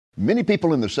Many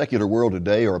people in the secular world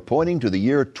today are pointing to the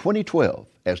year 2012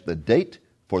 as the date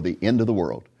for the end of the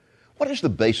world. What is the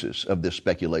basis of this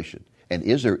speculation? And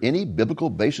is there any biblical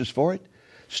basis for it?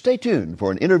 Stay tuned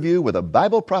for an interview with a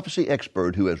Bible prophecy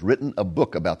expert who has written a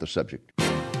book about the subject.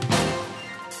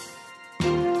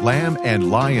 Lamb and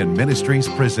Lion Ministries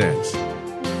presents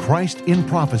Christ in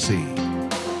Prophecy,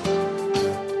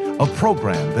 a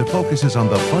program that focuses on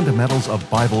the fundamentals of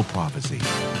Bible prophecy,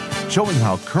 showing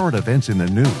how current events in the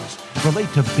news relate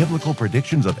to biblical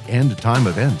predictions of end-time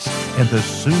events and the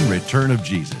soon return of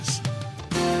Jesus.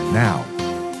 Now,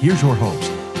 here's your host,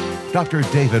 Dr.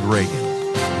 David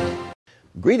Reagan.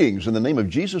 Greetings in the name of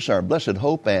Jesus, our blessed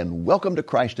hope, and welcome to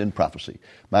Christ in Prophecy.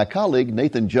 My colleague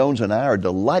Nathan Jones and I are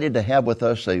delighted to have with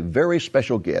us a very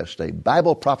special guest, a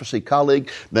Bible prophecy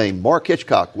colleague named Mark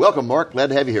Hitchcock. Welcome, Mark. Glad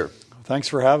to have you here. Thanks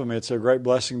for having me. It's a great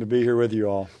blessing to be here with you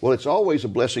all. Well, it's always a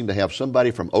blessing to have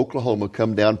somebody from Oklahoma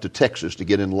come down to Texas to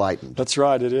get enlightened. That's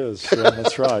right, it is. Yeah,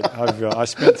 that's right. I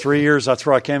spent 3 years, that's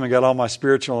where I came and got all my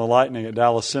spiritual enlightening at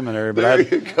Dallas Seminary, but I had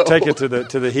to take it to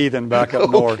the heathen back up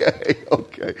north.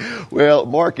 Okay. Well,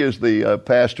 Mark is the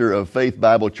pastor of Faith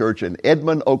Bible Church in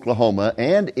Edmond, Oklahoma,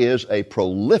 and is a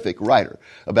prolific writer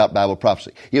about Bible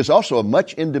prophecy. He is also a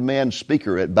much in-demand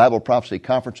speaker at Bible prophecy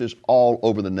conferences all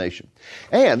over the nation.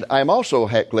 And I'm also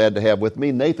glad to have with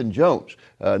me Nathan Jones.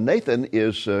 Nathan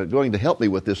is going to help me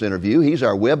with this interview. He's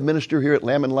our web minister here at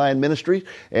Lamb and Lion Ministries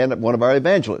and one of our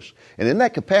evangelists. And in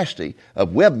that capacity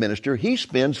of web minister, he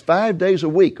spends 5 days a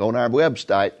week on our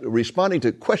website responding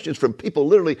to questions from people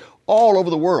literally all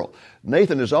over the world.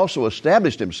 Nathan has also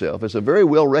established himself as a very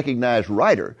well-recognized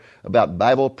writer about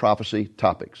Bible prophecy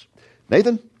topics.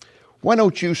 Nathan, why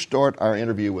don't you start our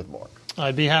interview with Mark?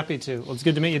 I'd be happy to. Well, it's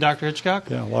good to meet you, Dr. Hitchcock.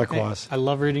 Yeah, likewise. I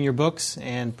love reading your books,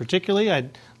 and particularly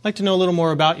I'd like to know a little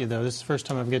more about you, though. This is the first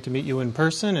time I get to meet you in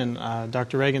person, and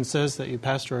Dr. Reagan says that you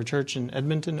pastor our church in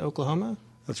Edmonton, Oklahoma?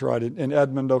 That's right, in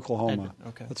Edmond, Oklahoma. Edmond,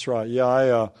 okay. That's right.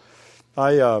 Yeah,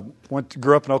 I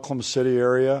grew up in Oklahoma City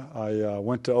area. I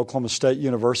went to Oklahoma State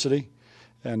University,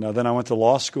 and then I went to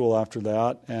law school after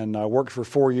that, and I worked for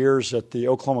 4 years at the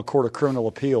Oklahoma Court of Criminal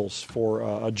Appeals for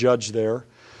a judge there.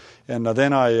 And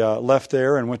then I left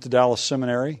there and went to Dallas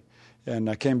Seminary, and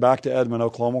I came back to Edmond,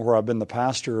 Oklahoma, where I've been the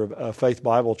pastor of Faith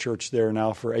Bible Church there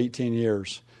now for 18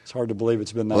 years. It's hard to believe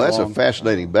it's been that long. Well, that's a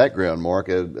fascinating background, Mark.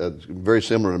 Very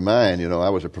similar to mine. You know, I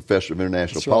was a professor of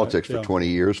international politics for 20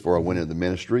 years before I went into the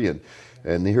ministry,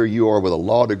 and here you are with a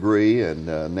law degree and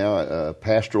now a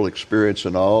pastoral experience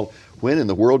and all. When in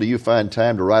the world do you find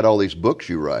time to write all these books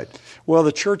you write? Well,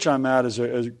 the church I'm at is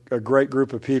a great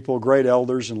group of people, great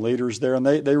elders and leaders there, and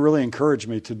they really encourage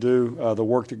me to do the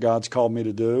work that God's called me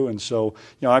to do. And so,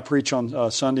 I preach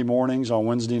on Sunday mornings, on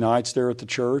Wednesday nights there at the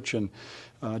church, and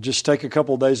just take a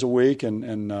couple of days a week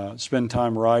and spend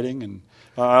time writing. And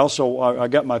I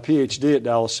got my PhD at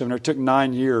Dallas Seminary. It took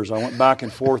 9 years. I went back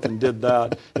and forth and did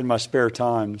that in my spare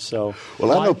time. So,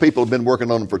 well, I know people have been working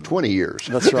on them for 20 years.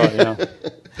 That's right, yeah.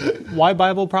 Why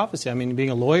Bible prophecy? I mean, being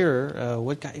a lawyer,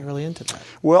 what got you really into that?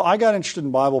 Well, I got interested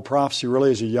in Bible prophecy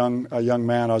really as a young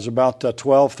man. I was about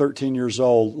 12, 13 years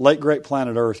old. Late Great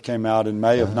Planet Earth came out in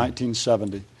May of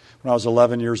 1970. When I was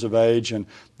 11 years of age, and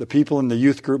the people in the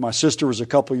youth group, my sister was a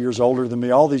couple years older than me,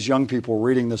 all these young people were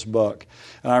reading this book.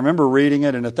 And I remember reading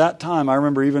it, and at that time, I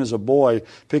remember even as a boy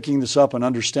picking this up and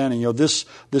understanding, this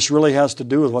really has to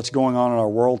do with what's going on in our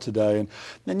world today.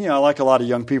 And like a lot of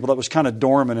young people, that was kind of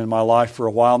dormant in my life for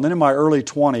a while. And then in my early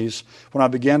 20s, when I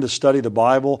began to study the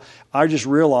Bible, I just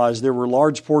realized there were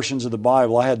large portions of the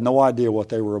Bible I had no idea what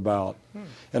they were about.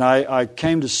 And I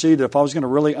came to see that if I was going to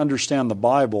really understand the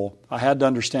Bible, I had to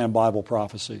understand Bible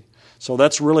prophecy. So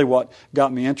that's really what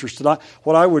got me interested.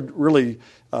 What I would really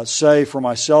say for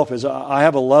myself is I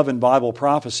have a love in Bible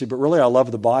prophecy, but really I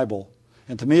love the Bible.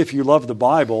 And to me, if you love the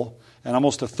Bible, and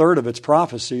almost a third of it's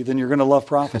prophecy, then you're going to love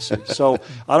prophecy. So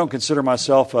I don't consider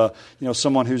myself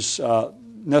someone who's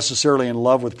necessarily in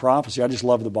love with prophecy. I just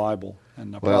love the Bible.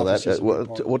 And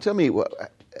well, tell me,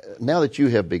 now that you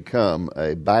have become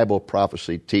a Bible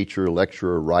prophecy teacher,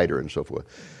 lecturer, writer, and so forth,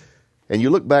 and you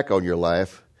look back on your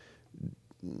life,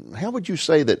 how would you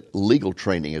say that legal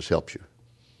training has helped you?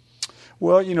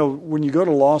 Well, when you go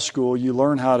to law school, you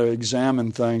learn how to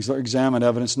examine things, examine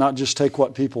evidence, not just take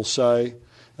what people say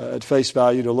at face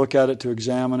value, to look at it, to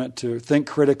examine it, to think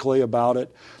critically about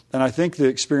it. And I think the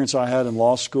experience I had in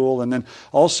law school, and then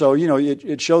also,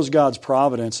 it shows God's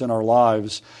providence in our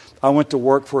lives. I went to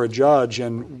work for a judge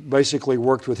and basically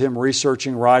worked with him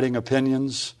researching, writing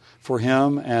opinions for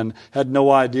him, and had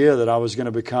no idea that I was going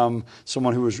to become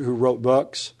someone who wrote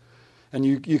books. And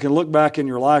you can look back in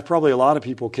your life, probably a lot of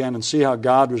people can, and see how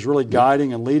God was really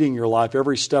guiding and leading your life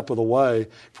every step of the way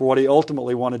for what He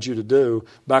ultimately wanted you to do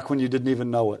back when you didn't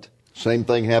even know it. Same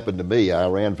thing happened to me. I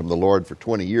ran from the Lord for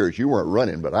 20 years. You weren't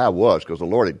running, but I was, because the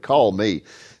Lord had called me.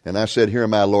 And I said, "Here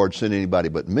am I, Lord, send anybody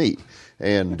but me."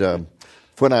 And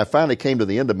when I finally came to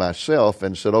the end of myself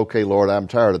and said, "Okay, Lord, I'm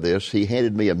tired of this," He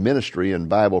handed me a ministry in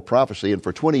Bible prophecy. And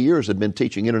for 20 years I'd been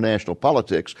teaching international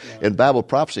politics. And Bible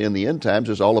prophecy in the end times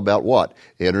is all about what?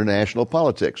 International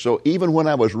politics. So even when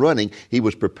I was running, He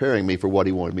was preparing me for what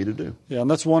He wanted me to do. Yeah,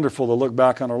 and that's wonderful to look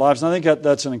back on our lives. And I think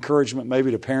that's an encouragement maybe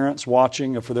to parents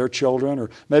watching for their children, or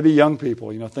maybe young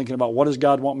people, thinking about, what does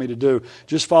God want me to do?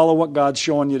 Just follow what God's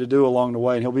showing you to do along the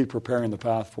way, and He'll be preparing the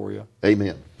path for you.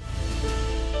 Amen.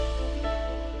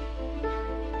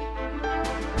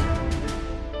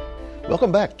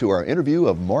 Welcome back to our interview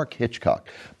of Mark Hitchcock.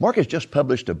 Mark has just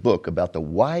published a book about the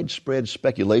widespread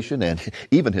speculation and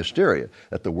even hysteria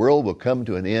that the world will come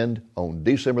to an end on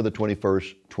December the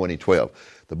 21st, 2012.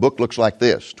 The book looks like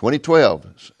this,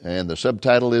 2012, and the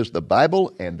subtitle is The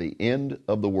Bible and the End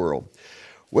of the World.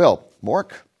 Well,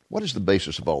 Mark, what is the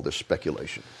basis of all this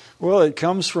speculation? Well, it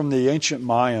comes from the ancient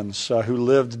Mayans who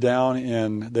lived down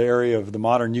in the area of the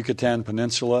modern Yucatan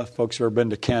Peninsula. Folks who have been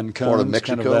to Cancun, Part of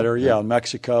Mexico? kind of that area,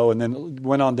 Mexico, and then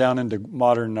went on down into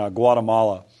modern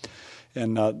Guatemala.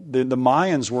 And the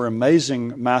Mayans were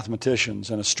amazing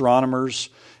mathematicians and astronomers,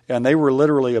 and they were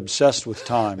literally obsessed with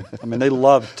time. I mean, they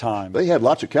loved time. They had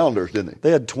lots of calendars, didn't they?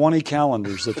 They had 20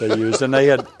 calendars that they used, and they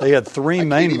had three main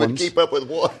ones. I can't even ones. keep up with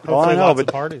one. Oh, I know,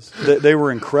 but parties. They were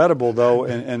incredible, though,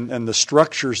 and the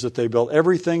structures that they built.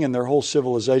 Everything in their whole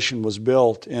civilization was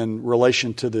built in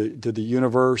relation to the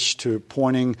universe, to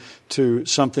pointing to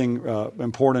something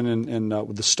important in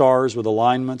with the stars, with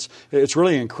alignments. It's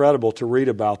really incredible to read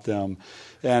about them.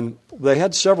 And they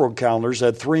had several calendars. They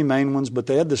had three main ones, but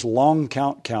they had this long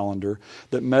count calendar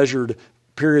that measured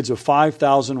periods of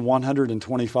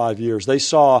 5,125 years. They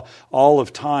saw all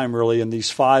of time, really, in these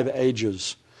 5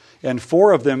 ages. And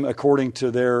 4 of them, according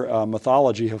to their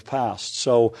mythology, have passed.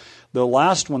 So the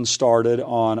last one started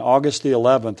on August the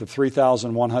 11th of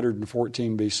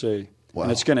 3,114 BC. Wow.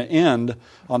 And it's going to end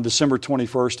on December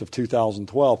 21st of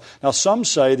 2012. Now, some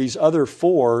say these other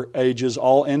 4 ages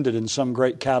all ended in some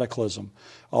great cataclysm,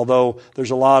 although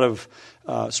there's a lot of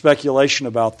speculation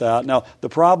about that. Now, the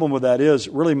problem with that is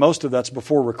really most of that's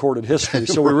before recorded history,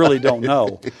 so we really don't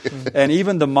know. And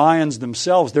even the Mayans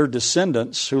themselves, their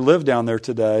descendants who live down there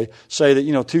today, say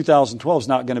that 2012 is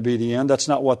not going to be the end. That's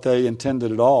not what they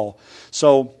intended at all.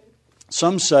 So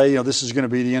some say this is going to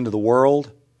be the end of the world.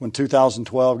 When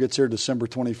 2012 gets here, December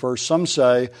 21st, some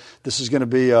say this is going to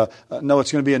be it's going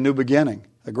to be a new beginning,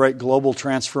 a great global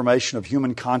transformation of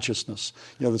human consciousness,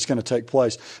 that's going to take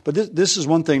place. But this is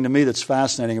one thing to me that's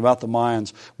fascinating about the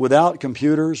Mayans. Without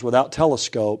computers, without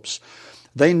telescopes,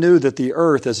 they knew that the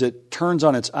Earth, as it turns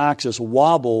on its axis,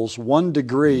 wobbles 1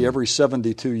 degree every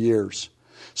 72 years.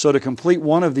 So to complete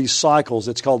one of these cycles,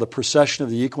 it's called the precession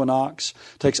of the equinox,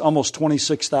 takes almost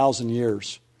 26,000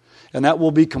 years. And that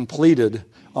will be completed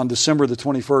on December the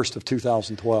 21st of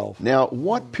 2012. Now,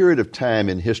 what period of time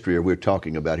in history are we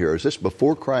talking about here? Is this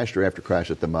before Christ or after Christ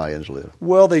that the Mayans lived?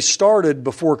 Well, they started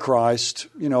before Christ,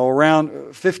 around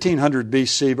 1500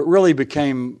 BC, but really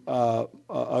became a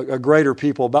greater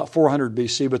people about 400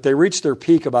 BC, but they reached their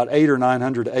peak about 800 or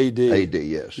 900 AD. AD,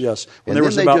 yes. Yes. And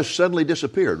then they just suddenly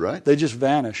disappeared, right? They just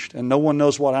vanished, and no one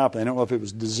knows what happened. They don't know if it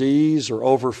was disease or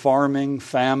over-farming,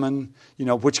 famine,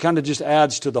 which kind of just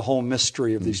adds to the whole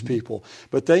mystery of these people.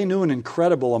 But they knew an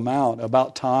incredible amount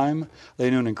about time. They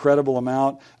knew an incredible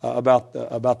amount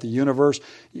about the universe.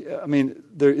 I mean,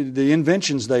 the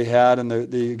inventions they had and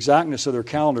the exactness of their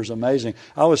calendar is amazing.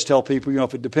 I always tell people,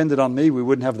 if it depended on me, we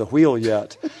wouldn't have the wheel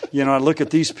yet. I look at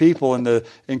these people and the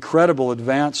incredible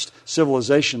advanced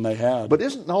civilization they had. But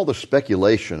isn't all the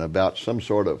speculation about some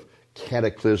sort of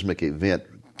cataclysmic event,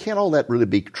 can't all that really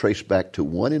be traced back to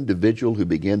one individual who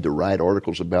began to write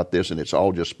articles about this and it's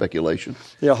all just speculation?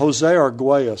 Yeah, Jose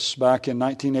Arguelles, back in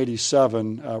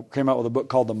 1987, came out with a book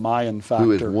called The Mayan Factor.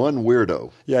 Who is one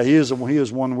weirdo. Yeah, he is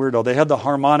one weirdo. They had the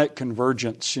harmonic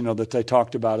convergence, that they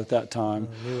talked about at that time.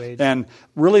 New Age. And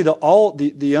really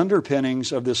the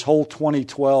underpinnings of this whole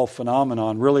 2012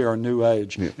 phenomenon really are New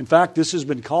Age. Yeah. In fact, this has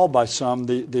been called by some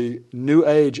the New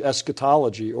Age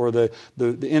eschatology, or the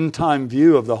end time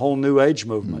view of the whole New Age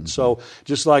movement. movement. So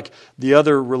just like the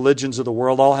other religions of the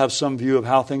world all have some view of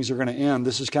how things are going to end,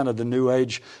 this is kind of the New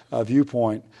Age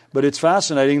viewpoint. But it's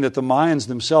fascinating that the Mayans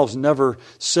themselves never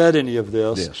said any of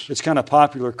this. Yes. It's kind of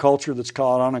popular culture that's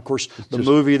caught on. Of course, the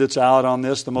movie that's out on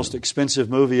this, the most expensive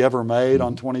movie ever made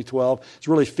on 2012, is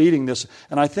really feeding this.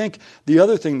 And I think the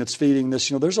other thing that's feeding this,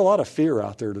 there's a lot of fear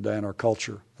out there today in our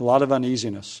culture, a lot of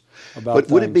uneasiness about But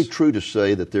would it be things. true to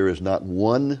say that there is not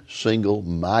one single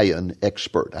Mayan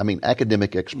expert,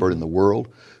 academic expert in the world,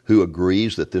 who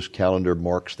agrees that this calendar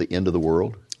marks the end of the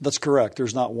world? That's correct.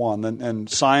 There's not one. And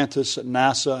scientists at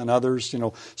NASA and others,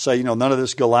 say, none of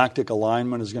this galactic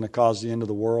alignment is going to cause the end of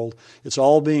the world. It's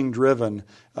all being driven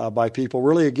by people,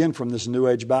 really, again, from this New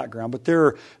Age background. But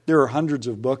there are hundreds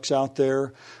of books out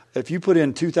there. If you put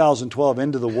in 2012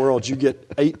 into the world, you get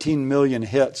 18 million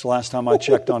hits last time I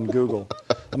checked on Google.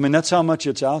 That's how much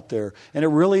it's out there. And it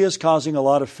really is causing a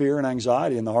lot of fear and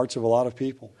anxiety in the hearts of a lot of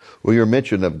people. Well, your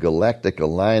mention of galactic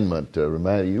alignment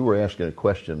reminded you were asking a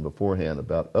question beforehand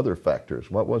about other factors.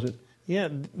 What was it? Yeah,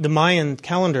 the Mayan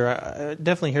calendar, I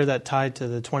definitely hear that tied to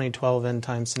the 2012 end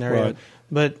time scenario. Right.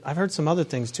 But I've heard some other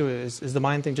things too. Is the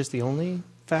Mayan thing just the only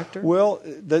factor? Well,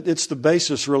 it's the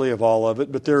basis really of all of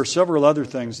it, but there are several other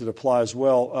things that apply as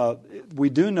well. We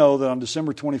do know that on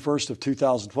December 21st of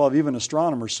 2012, even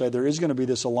astronomers say there is going to be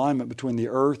this alignment between the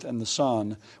Earth and the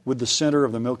Sun with the center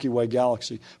of the Milky Way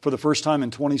galaxy for the first time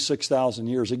in 26,000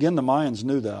 years. Again, the Mayans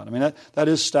knew that. That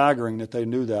is staggering that they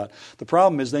knew that. The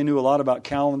problem is they knew a lot about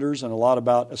calendars and a lot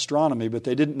about astronomy, but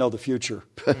they didn't know the future.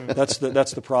 That's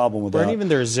the problem with that. Weren't even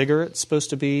their ziggurats supposed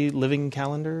to be living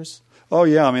calendars? Oh,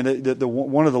 yeah.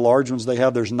 One of the large ones they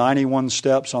have, there's 91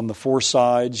 steps on the four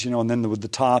sides, and then with the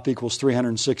top equals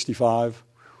 365.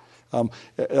 And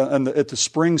at the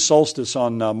spring solstice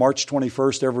on March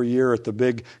 21st every year at the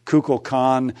big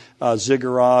Kukulkan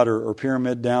ziggurat or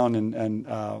pyramid down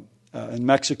in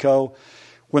Mexico,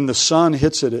 when the sun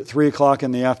hits it at 3 o'clock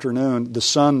in the afternoon, the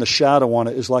shadow on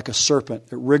it is like a serpent.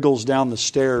 It wriggles down the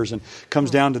stairs and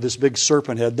comes down to this big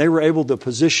serpent head. They were able to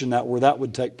position that where that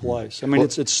would take place.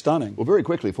 It's stunning. Well, very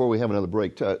quickly, before we have another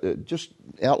break, just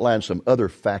outline some other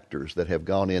factors that have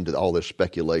gone into all this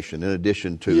speculation in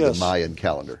addition to the Mayan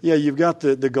calendar. Yeah, you've got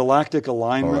the galactic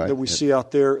alignment that we see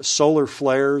out there. Solar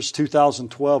flares.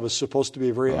 2012 is supposed to be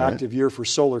a very active year for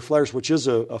solar flares, which is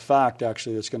a fact,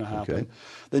 actually, that's going to happen. Okay.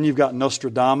 Then you've got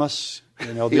Nostradamus.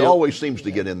 He always seems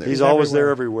to get in there. He's always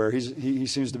there everywhere. He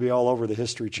seems to be all over the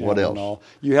History Channel. What else? And all.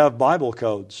 You have Bible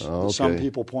codes that some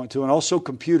people point to, and also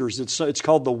computers. It's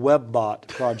called the WebBot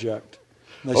project.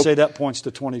 And they say that points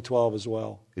to 2012 as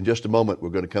well. In just a moment, we're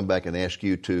going to come back and ask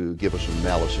you to give us an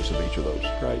analysis of each of those.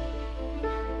 Right.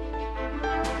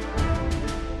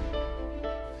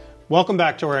 Welcome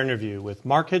back to our interview with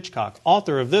Mark Hitchcock,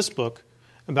 author of this book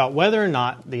about whether or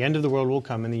not the end of the world will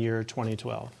come in the year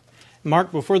 2012.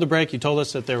 Mark, before the break, you told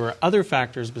us that there were other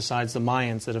factors besides the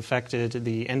Mayans that affected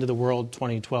the end of the world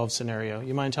 2012 scenario.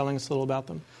 You mind telling us a little about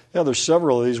them? Yeah, there's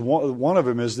several of these. One of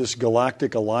them is this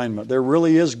galactic alignment. There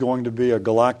really is going to be a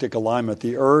galactic alignment.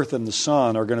 The Earth and the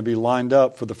Sun are going to be lined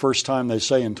up for the first time, they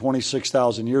say, in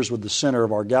 26,000 years with the center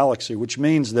of our galaxy, which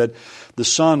means that the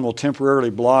Sun will temporarily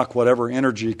block whatever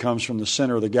energy comes from the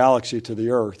center of the galaxy to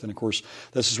the Earth. And, of course,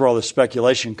 this is where all the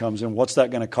speculation comes in. What's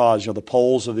that going to cause? The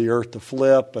poles of the Earth to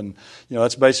flip. And,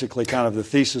 that's basically kind of the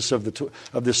thesis of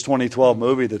this 2012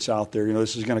 movie that's out there.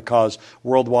 This is going to cause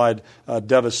worldwide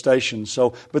devastation.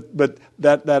 But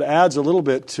that adds a little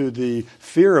bit to the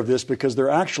fear of this because there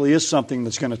actually is something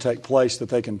that's going to take place that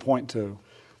they can point to.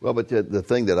 Well, but the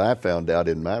thing that I found out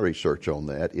in my research on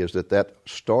that is that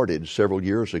started several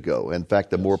years ago. In fact,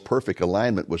 the more perfect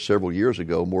alignment was several years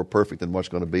ago, more perfect than what's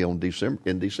going to be in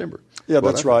December. Yeah,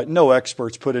 that's right. No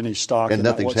experts put any stock in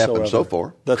that whatsoever. And nothing's happened so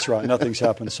far. That's right. Nothing's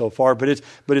happened so far. But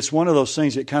it's one of those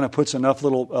things that kind of puts enough a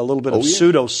little bit of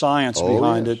pseudoscience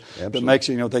behind it that makes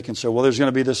it, they can say, well, there's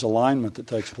going to be this alignment that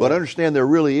takes place. But understand there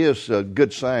really is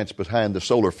good science behind the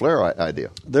solar flare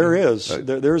idea. There is.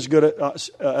 There's good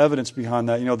evidence behind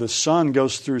that. The sun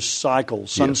goes through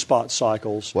cycles, sunspot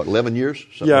cycles. What, 11 years?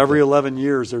 Every 11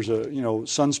 years there's a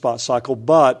sunspot cycle,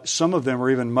 but some of them are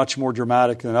even much more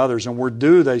dramatic than others, and we're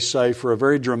due, they say, for a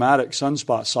very dramatic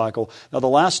sunspot cycle. Now, the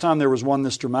last time there was one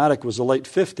this dramatic was the late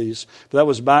 50s, but that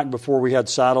was back before we had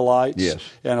satellites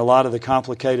and a lot of the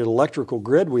complicated electrical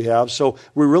grid we have, so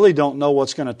we really don't know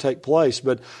what's going to take place,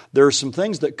 but there are some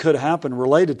things that could happen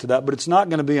related to that, but it's not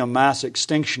going to be a mass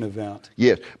extinction event.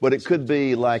 Yes, but it could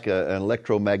be like an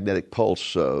electromagnetic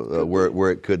pulse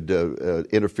where it could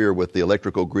interfere with the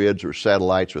electrical grids or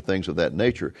satellites or things of that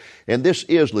nature. And this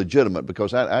is legitimate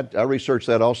because I researched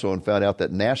that also and found out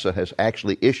that NASA has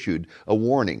actually issued a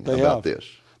warning about this.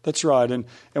 That's right, and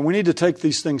we need to take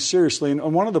these things seriously.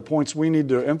 And one of the points we need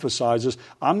to emphasize is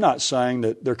I'm not saying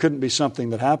that there couldn't be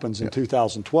something that happens in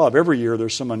 2012. Every year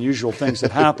there's some unusual things that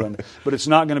happen, but it's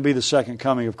not going to be the second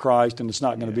coming of Christ, and it's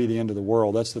not going to be the end of the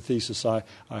world. That's the thesis I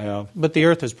have. But the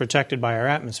Earth is protected by our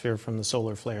atmosphere from the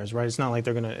solar flares, right? It's not like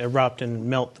they're going to erupt and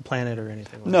melt the planet or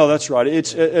anything like that. No, that's right.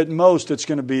 It's at most it's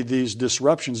going to be these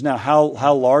disruptions. Now,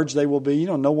 how large they will be,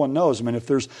 no one knows. I mean, if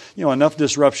there's enough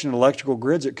disruption in electrical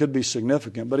grids, it could be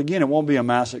significant. But again, it won't be a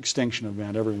mass extinction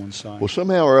event, everyone's saying. Well,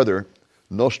 somehow or other,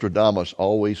 Nostradamus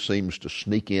always seems to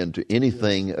sneak into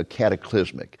anything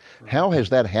cataclysmic. How has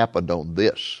that happened on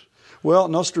this? Well,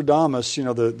 Nostradamus,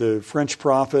 the French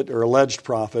prophet or alleged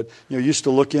prophet, used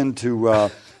to look into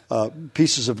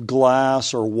pieces of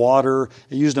glass or water.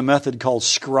 He used a method called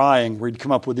scrying, where he'd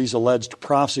come up with these alleged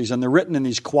prophecies, and they're written in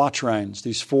these quatrains,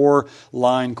 these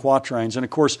 4-line quatrains. And of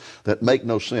course, that make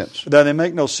no sense. They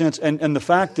make no sense. And the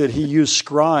fact that he used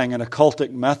scrying, an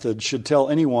occultic method, should tell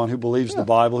anyone who believes the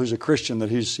Bible, who's a Christian, that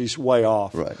he's way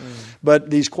off. Right. But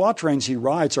these quatrains he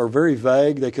writes are very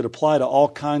vague. They could apply to all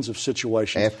kinds of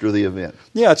situations. After the event.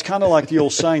 Yeah, it's kind of like the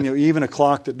old saying, even a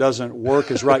clock that doesn't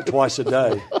work is right twice a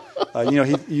day.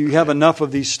 You have enough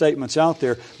of these statements out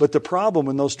there, but the problem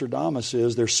with Nostradamus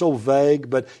is they're so vague,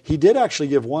 but he did actually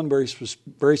give one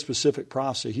very specific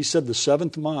prophecy. He said the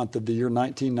 7th month of the year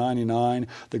 1999,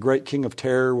 the great king of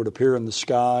terror would appear in the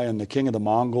sky and the king of the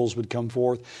Mongols would come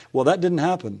forth. Well, that didn't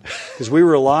happen because we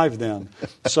were alive then.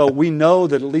 So we know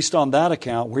that at least on that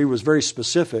account, where he was very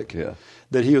specific,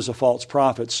 that he was a false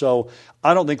prophet. So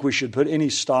I don't think we should put any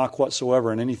stock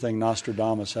whatsoever in anything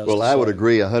Nostradamus has to say. Well, I would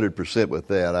agree 100% with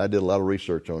that. I did a lot of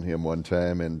research on him one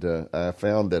time, and I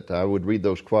found that I would read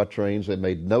those quatrains. They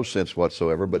made no sense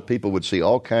whatsoever, but people would see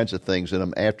all kinds of things in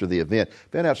them after the event.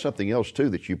 Found out something else, too,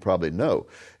 that you probably know,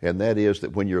 and that is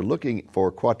that when you're looking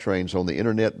for quatrains on the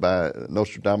Internet by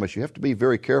Nostradamus, you have to be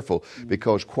very careful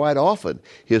because quite often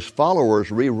his followers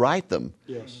rewrite them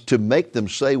to make them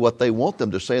say what they want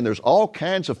them to say, and there's all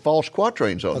kinds of false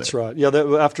quatrains on there. That's right. Yeah,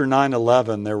 after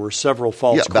 9/11, there were several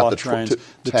false quatrains,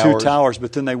 the two towers,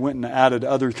 but then they went and added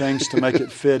other things to make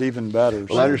it fit even better.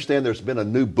 Well, I understand there's been a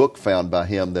new book found by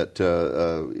him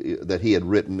that he had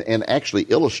written and actually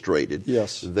illustrated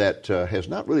that has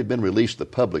not really been released to the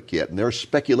public yet, and they're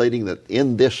speculating that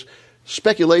in this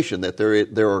speculation that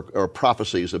there are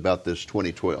prophecies about this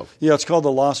 2012. Yeah, it's called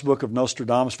the Lost Book of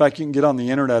Nostradamus. In fact, you can get on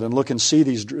the Internet and look and see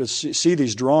these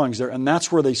drawings there, and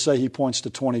that's where they say he points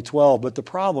to 2012. But the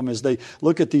problem is they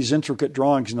look at these intricate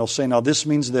drawings and they'll say, now this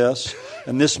means this,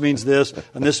 and this means this,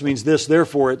 and this means this,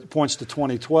 therefore it points to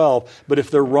 2012. But if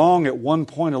they're wrong at one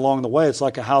point along the way, it's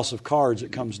like a house of cards.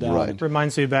 It comes down. Right. It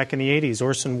reminds me back in the 80s,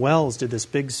 Orson Welles did this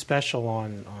big special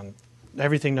on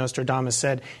everything Nostradamus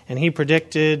said, and he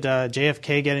predicted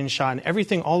JFK getting shot and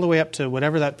everything all the way up to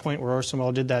whatever that point where Orson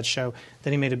Welles did that show.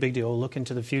 Then he made a big deal, look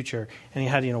into the future. And he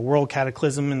had, world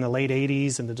cataclysm in the late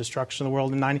 80s and the destruction of the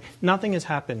world in the 90s. Nothing has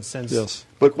happened since. Yes.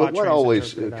 But what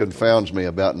always confounds me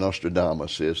about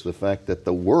Nostradamus is the fact that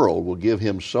the world will give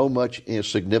him so much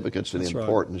significance and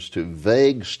importance to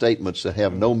vague statements that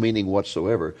have no meaning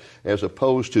whatsoever, as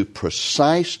opposed to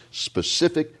precise,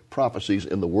 specific prophecies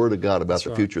in the Word of God about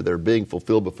the future. They're being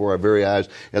fulfilled before our very eyes,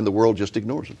 and the world just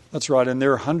ignores them. That's right, and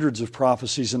there are hundreds of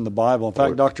prophecies in the Bible. In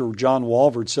fact, Dr. John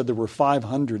Walvoord said there were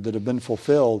 500 that have been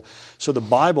fulfilled. So the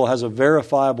Bible has a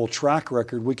verifiable track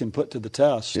record we can put to the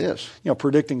test. Yes.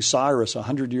 Predicting Cyrus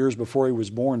 100 years before he was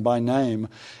born by name,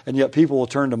 and yet people will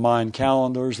turn to Mayan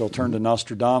calendars, they'll turn to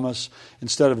Nostradamus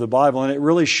instead of the Bible, and it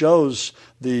really shows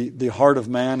the heart of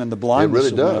man and the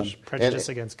blindness of man. It really does. Prejudice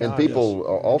against God. And people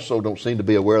also don't seem to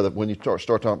be aware that when you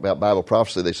start talking about Bible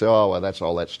prophecy, they say, oh, well, that's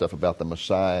all that stuff about the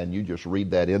Messiah, and you just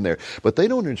read that in there. But they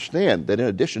don't understand that in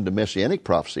addition to Messianic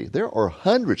prophecy, there are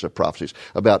hundreds of prophecies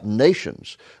about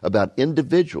nations, about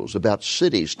individuals, about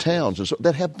cities, towns, and so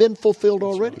that have been fulfilled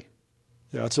already.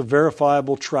 Yeah, it's a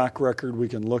verifiable track record we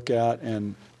can look at,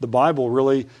 and the Bible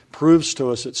really proves to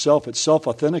us itself, it's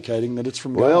self-authenticating that it's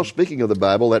from God. Well, speaking of the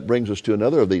Bible, that brings us to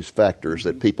another of these factors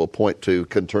that people point to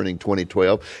concerning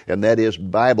 2012, and that is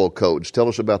Bible codes. Tell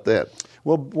us about that.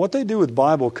 Well, what they do with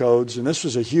Bible codes, and this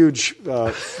was a huge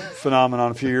phenomenon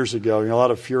a few years ago, a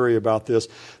lot of fury about this.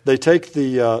 They take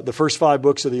the first 5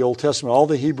 books of the Old Testament, all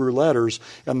the Hebrew letters,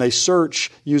 and they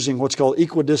search using what's called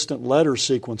equidistant letter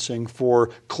sequencing for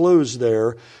clues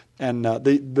there. And but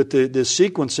the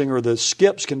sequencing or the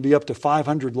skips can be up to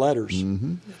 500 letters.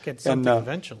 Mm-hmm. Get something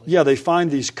eventually. Yeah, they find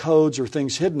these codes or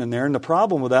things hidden in there. And the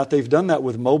problem with that, they've done that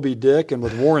with Moby Dick and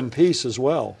with War and Peace as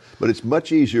well. But it's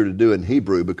much easier to do in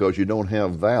Hebrew because you don't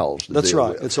have vowels. That's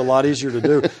right. With. It's a lot easier to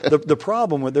do. The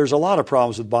problem with, there's a lot of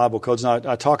problems with Bible codes, and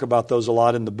I talk about those a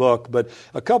lot in the book, but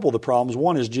a couple of the problems,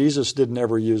 one is Jesus didn't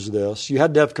ever use this. You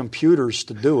had to have computers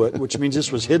to do it, which means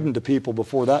this was hidden to people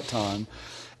before that time.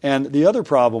 And the other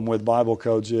problem with Bible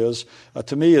codes is,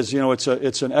 to me, is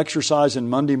it's an exercise in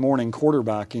Monday morning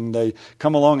quarterbacking. They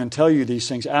come along and tell you these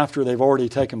things after they've already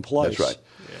taken place. That's right.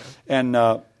 Yeah. And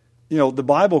the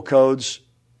Bible codes.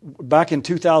 Back in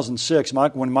 2006,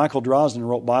 when Michael Drosnin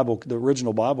wrote the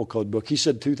original Bible code book, he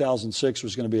said 2006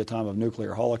 was going to be a time of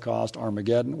nuclear holocaust,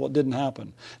 Armageddon. Well, it didn't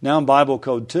happen. Now in Bible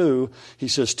Code 2, he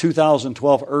says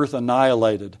 2012 earth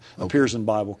annihilated appears in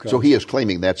Bible code. So he is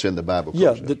claiming that's in the Bible code.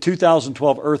 Yeah, the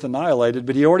 2012 earth annihilated,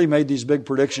 but he already made these big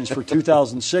predictions for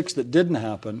 2006 that didn't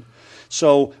happen.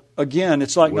 So again,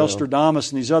 it's like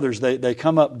Nostradamus and these others. They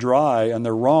come up dry and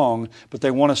they're wrong, but they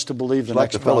want us to believe the next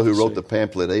prophecy. Like the fellow who wrote the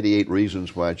pamphlet, 88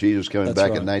 Reasons Why Jesus is coming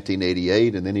back in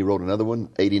 1988, and then he wrote another one,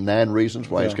 89 Reasons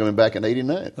Why He's coming back in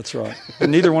 89. That's right.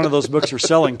 And neither one of those books are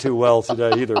selling too well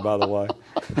today either, by the way.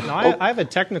 No, I have a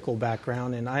technical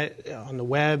background and on the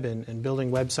web and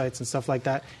building websites and stuff like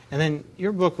that. And then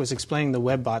your book was explaining the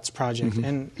WebBots project. Mm-hmm.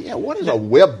 And yeah, what is a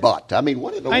WebBot? I mean,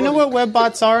 what is a I know what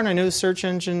WebBots are, and I know search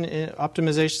engine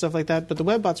optimization, stuff like that, but the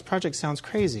WebBots project sounds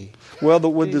crazy. Well,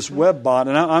 with this WebBot,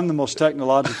 and I'm the most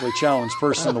technologically challenged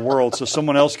person in the world, so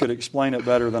someone else could explain it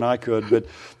better than I could, but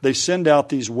they send out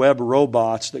these web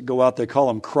robots that go out, they call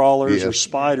them crawlers or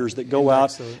spiders that go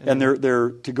out, and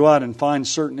they're to go out and find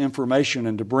certain information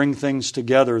and to bring things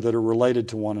together that are related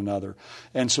to one another.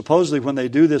 And supposedly when they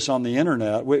do this on the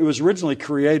internet, it was originally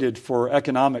created for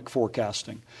economic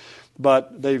forecasting,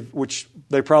 but which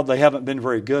they probably haven't been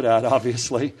very good at,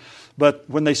 obviously. But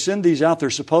when they send these out,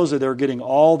 they're getting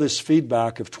all this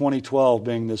feedback of 2012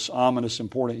 being this ominous,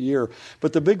 important year.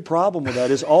 But the big problem with that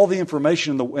is all the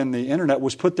information in the internet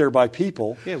was put there by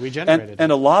people. Yeah, we generated it.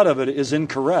 And a lot of it is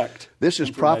incorrect. This is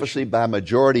prophecy by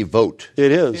majority vote.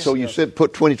 It is. So you said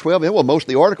put 2012 in. Well, most of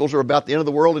the articles are about the end of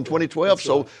the world in 2012,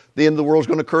 so the end of the world is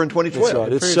going to occur in 2012. That's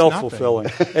right. It's self-fulfilling.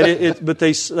 But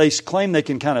they claim they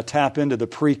can kind of tap into the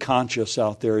pre-conscious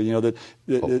out there,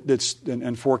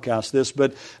 and forecast this.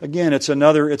 But again,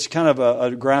 it's kind of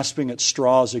a grasping at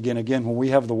straws again when we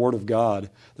have the Word of God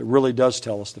that really does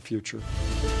tell us the future.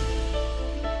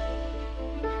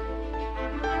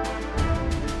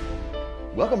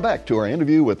 Welcome back to our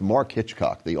interview with Mark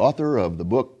Hitchcock, the author of the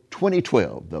book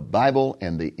 2012, The Bible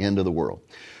and the End of the World.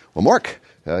 Well, Mark,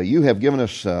 you have given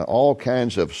us all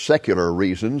kinds of secular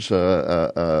reasons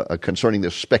concerning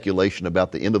this speculation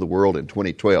about the end of the world in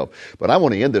 2012. But I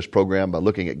want to end this program by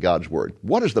looking at God's Word.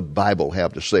 What does the Bible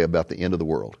have to say about the end of the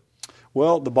world?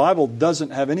 Well, the Bible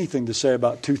doesn't have anything to say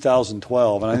about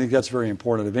 2012, and I think that's very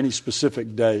important, of any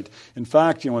specific date. In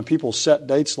fact, when people set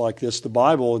dates like this, the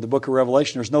Bible, the book of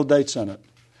Revelation, there's no dates in it.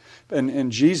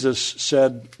 And Jesus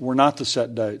said we're not to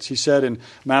set dates. He said in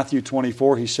Matthew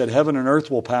 24, he said, heaven and earth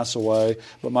will pass away,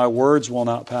 but my words will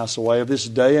not pass away. Of this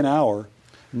day and hour,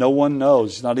 no one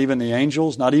knows, not even the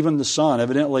angels, not even the Son.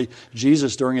 Evidently,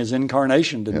 Jesus during His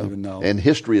incarnation didn't even know. And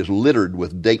history is littered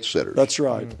with date setters. That's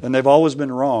right. And they've always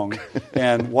been wrong.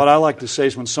 And what I like to say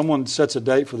is when someone sets a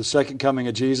date for the second coming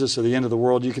of Jesus or the end of the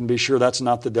world, you can be sure that's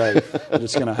not the day that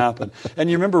it's going to happen.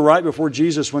 And you remember right before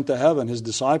Jesus went to heaven, His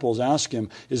disciples asked Him,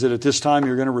 is it at this time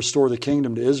you're going to restore the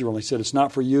kingdom to Israel? And He said, it's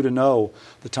not for you to know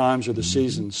the times or the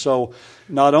seasons. So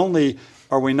not only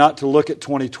are we not to look at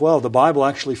 2012? The Bible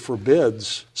actually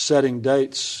forbids setting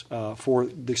dates for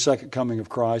the second coming of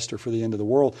Christ or for the end of the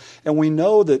world. And we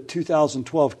know that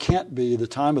 2012 can't be the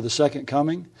time of the second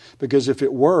coming, because if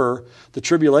it were, the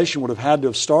tribulation would have had to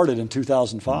have started in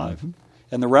 2005. Mm-hmm.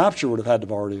 And the rapture would have had to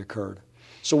have already occurred.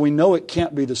 So we know it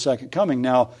can't be the second coming.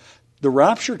 Now, the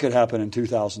rapture could happen in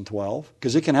 2012,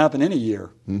 because it can happen any year.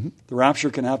 Mm-hmm. The rapture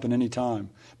can happen any time.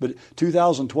 But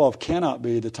 2012 cannot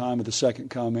be the time of the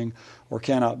second coming, or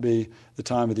cannot be the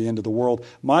time of the end of the world.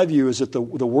 My view is that the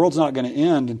world's not going to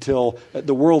end until,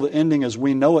 the world ending as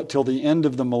we know it, till the end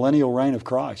of the millennial reign of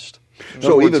Christ.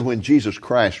 So even when Jesus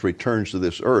Christ returns to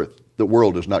this earth, the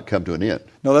world does not come to an end.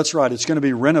 No, that's right. It's going to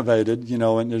be renovated,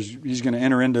 and He's going to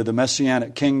enter into the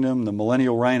Messianic kingdom, the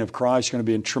millennial reign of Christ. It's going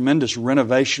to be a tremendous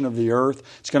renovation of the earth.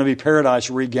 It's going to be paradise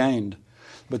regained.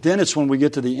 But then it's when we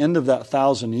get to the end of that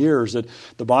 1,000 years that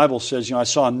the Bible says, I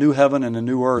saw a new heaven and a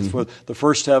new earth. For the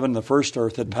first heaven and the first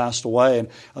earth had passed away. And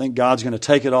I think God's going to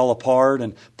take it all apart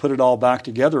and put it all back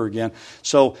together again.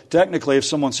 So technically, if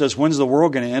someone says, when's the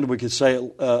world going to end? We could say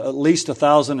at least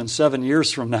 1,007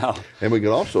 years from now. And we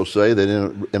could also say that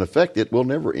in effect, it will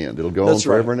never end. It'll go on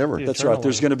forever and ever. That's right.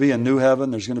 There's going to be a new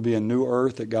heaven. There's going to be a new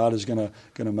earth that God is going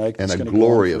to make. And a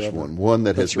glorious one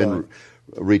that has been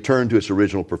returned to its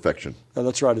original perfection.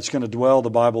 That's right. It's going to dwell, the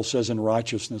Bible says, in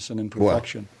righteousness and in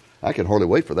perfection. Wow. I can hardly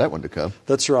wait for that one to come.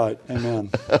 That's right. Amen.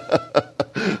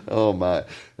 Oh, my.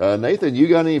 Nathan, you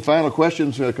got any final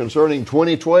questions concerning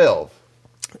 2012?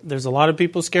 There's a lot of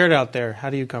people scared out there. How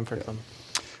do you comfort them?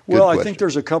 Well, I think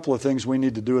there's a couple of things we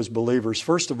need to do as believers.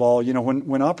 First of all,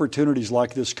 when opportunities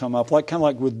like this come up, kind of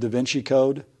like with Da Vinci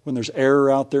Code, when there's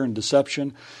error out there and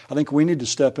deception, I think we need to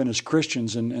step in as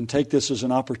Christians and take this as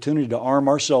an opportunity to arm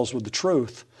ourselves with the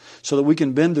truth so that we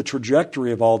can bend the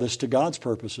trajectory of all this to God's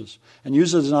purposes and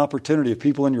use it as an opportunity of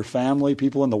people in your family,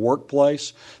 people in the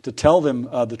workplace, to tell them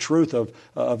the truth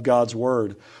of God's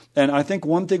Word. And I think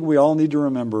one thing we all need to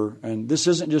remember, and this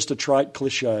isn't just a trite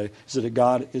cliche, is that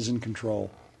God is in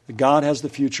control. That God has the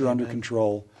future under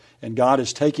control, and God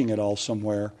is taking it all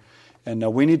somewhere. And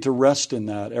we need to rest in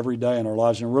that every day in our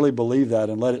lives and really believe that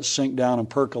and let it sink down and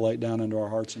percolate down into our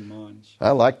hearts and minds.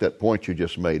 I like that point you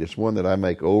just made. It's one that I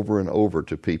make over and over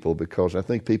to people because I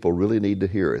think people really need to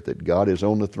hear it, that God is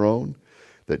on the throne,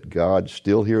 that God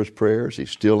still hears prayers, He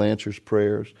still answers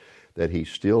prayers, that He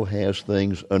still has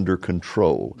things under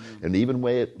control. And even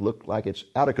when it looked like it's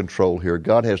out of control here,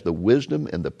 God has the wisdom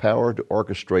and the power to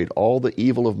orchestrate all the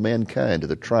evil of mankind to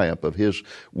the triumph of His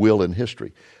will in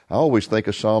history. I always think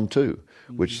of Psalm 2,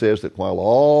 which says that while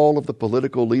all of the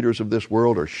political leaders of this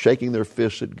world are shaking their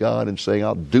fists at God and saying,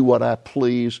 I'll do what I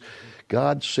please,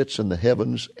 God sits in the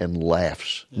heavens and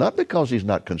laughs. Not because He's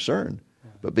not concerned,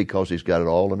 but because He's got it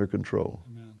all under control.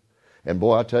 And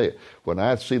boy, I tell you, when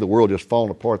I see the world just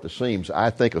falling apart at the seams, I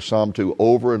think of Psalm 2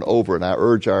 over and over, and I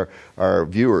urge our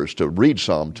viewers to read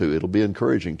Psalm 2. It'll be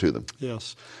encouraging to them.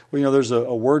 Yes. Well, there's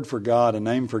a word for God, a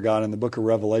name for God in the book of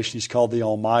Revelation. He's called the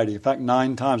Almighty. In fact,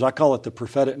 9 times. I call it the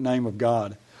prophetic name of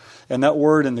God. And that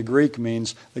word in the Greek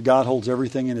means that God holds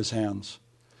everything in His hands.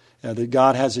 That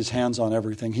God has His hands on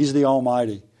everything. He's the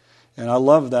Almighty. And I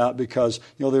love that because,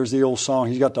 there's the old song,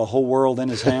 He's got the whole world in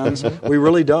His hands. Well, He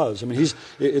really does. I mean,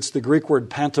 it's the Greek word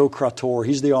pantokrator.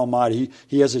 He's the Almighty.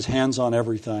 He has His hands on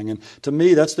everything. And to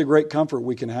me, that's the great comfort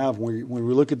we can have when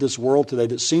we look at this world today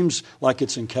that seems like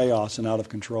it's in chaos and out of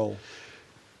control.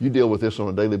 You deal with this on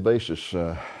a daily basis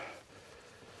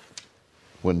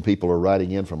when people are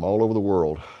writing in from all over the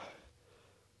world.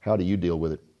 How do you deal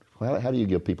with it? How do you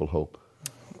give people hope?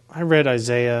 I read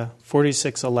Isaiah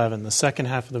 46:11, the second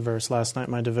half of the verse last night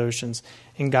in my devotions,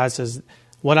 and God says,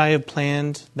 what I have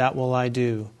planned, that will I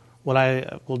do. What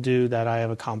I will do, that I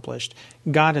have accomplished.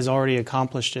 God has already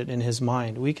accomplished it in His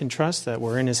mind. We can trust that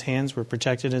we're in His hands, we're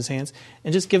protected in His hands,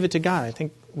 and just give it to God. I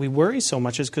think we worry so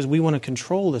much is because we want to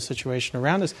control the situation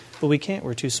around us, but we can't.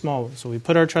 We're too small. So we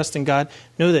put our trust in God,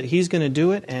 know that He's going to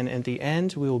do it, and at the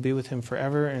end, we will be with Him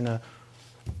forever in a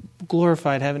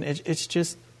glorified heaven. It's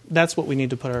just... That's what we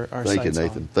need to put our sights on. Thank you,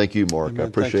 Nathan. Thank you, Mark. Amen. I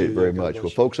appreciate it very much. Well,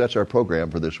 folks, that's our program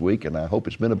for this week, and I hope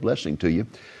it's been a blessing to you.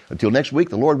 Until next week,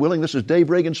 the Lord willing, this is Dave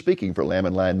Reagan speaking for Lamb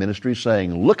and Lion Ministries,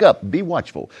 saying, look up, be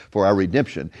watchful, for our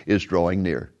redemption is drawing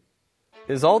near.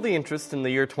 Is all the interest in the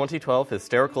year 2012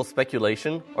 hysterical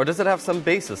speculation, or does it have some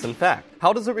basis in fact?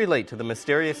 How does it relate to the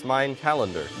mysterious Mayan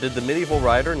calendar? Did the medieval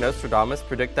writer Nostradamus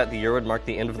predict that the year would mark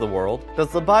the end of the world?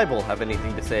 Does the Bible have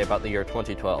anything to say about the year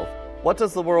 2012? What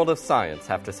does the world of science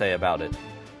have to say about it?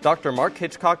 Dr. Mark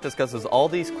Hitchcock discusses all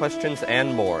these questions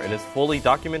and more in his fully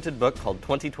documented book called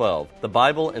 2012, The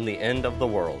Bible and the End of the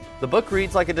World. The book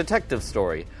reads like a detective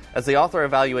story, as the author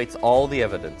evaluates all the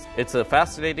evidence. It's a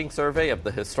fascinating survey of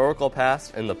the historical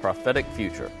past and the prophetic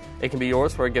future. It can be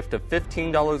yours for a gift of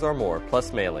 $15 or more,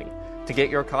 plus mailing. To get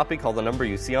your copy, call the number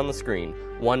you see on the screen,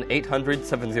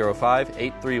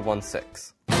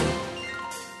 1-800-705-8316.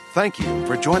 Thank you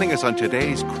for joining us on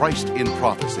today's Christ in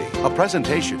Prophecy, a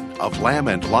presentation of Lamb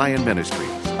and Lion Ministries,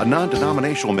 a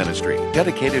non-denominational ministry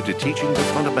dedicated to teaching the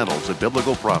fundamentals of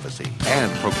biblical prophecy and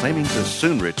proclaiming the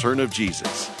soon return of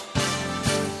Jesus.